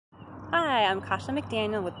Hi, I'm Kasia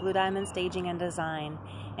McDaniel with Blue Diamond Staging and Design,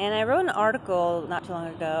 and I wrote an article not too long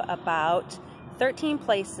ago about 13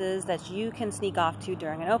 places that you can sneak off to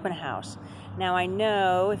during an open house. Now I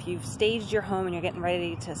know if you've staged your home and you're getting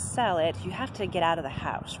ready to sell it, you have to get out of the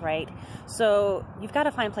house, right? So you've got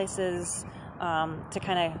to find places to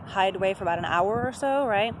kind of hide away for about an hour or so,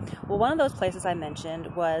 right? Well, one of those places I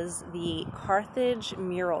mentioned was the Carthage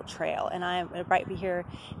Mural Trail, and right here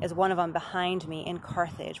is one of them behind me in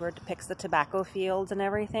Carthage, where it depicts the tobacco fields and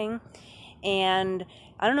everything. And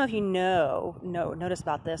I don't know if you notice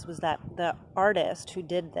about this, was that the artist who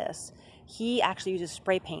did this, he actually uses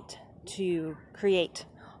spray paint to create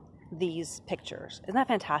these pictures. Isn't that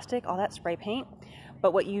fantastic? All that spray paint.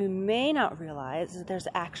 But what you may not realize is there's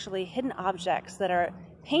actually hidden objects that are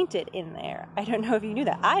painted in there. I don't know if you knew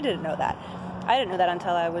that. I didn't know that. I didn't know that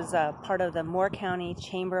until I was part of the Moore County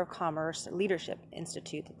Chamber of Commerce Leadership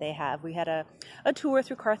Institute that they have. We had a tour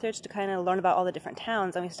through Carthage to kind of learn about all the different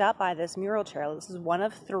towns, and we stopped by this mural trail. This is one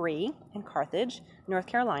of 3 in Carthage, North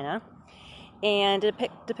Carolina. And it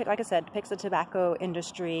like I said, depicts the tobacco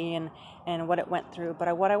industry and what it went through.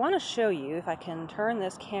 But what I want to show you, if I can turn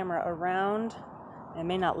this camera around, it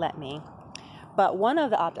may not let me, but one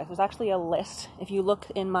of the objects was actually a list. If you look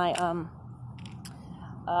in my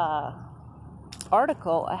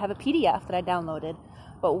article, I have a PDF that I downloaded,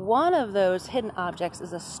 but one of those hidden objects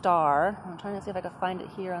is a star. I'm trying to see if I can find it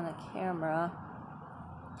here on the camera,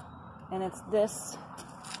 and it's this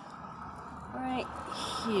right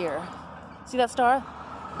here. See that star?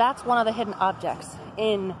 That's one of the hidden objects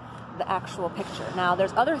in the actual picture. Now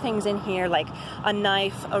there's other things in here like a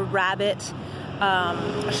knife, a rabbit,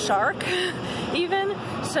 a shark even.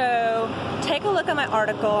 So take a look at my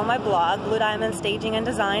article on my blog,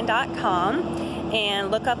 bluediamondstaginganddesign.com, and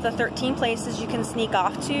look up the 13 places you can sneak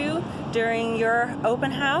off to during your open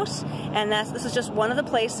house. And this is just one of the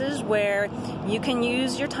places where you can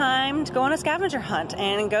use your time to go on a scavenger hunt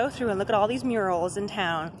and go through and look at all these murals in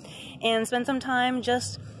town and spend some time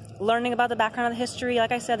just learning about the background of the history.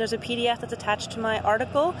 Like I said, there's a PDF that's attached to my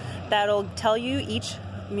article that'll tell you each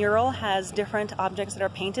mural has different objects that are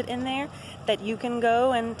painted in there that you can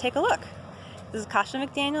go and take a look. This is Kasia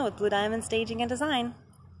McDaniel with Blue Diamond Staging and Design.